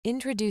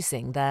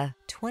Introducing the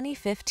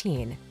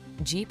 2015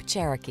 Jeep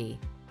Cherokee.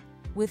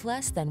 With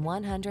less than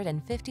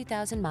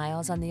 150,000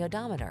 miles on the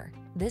odometer,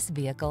 this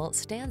vehicle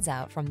stands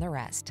out from the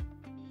rest.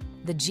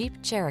 The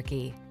Jeep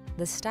Cherokee,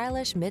 the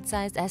stylish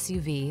midsize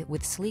SUV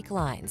with sleek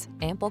lines,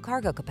 ample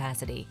cargo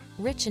capacity,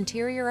 rich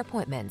interior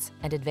appointments,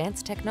 and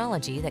advanced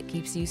technology that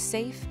keeps you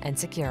safe and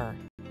secure.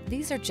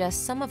 These are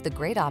just some of the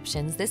great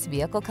options this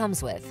vehicle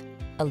comes with: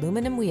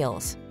 aluminum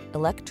wheels,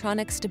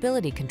 electronic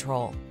stability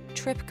control,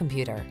 trip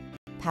computer,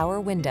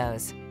 power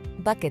windows,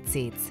 bucket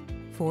seats,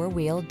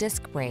 four-wheel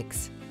disc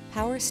brakes,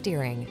 power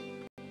steering.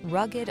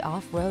 Rugged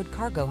off-road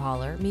cargo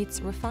hauler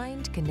meets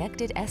refined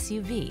connected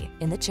SUV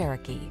in the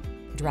Cherokee.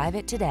 Drive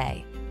it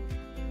today.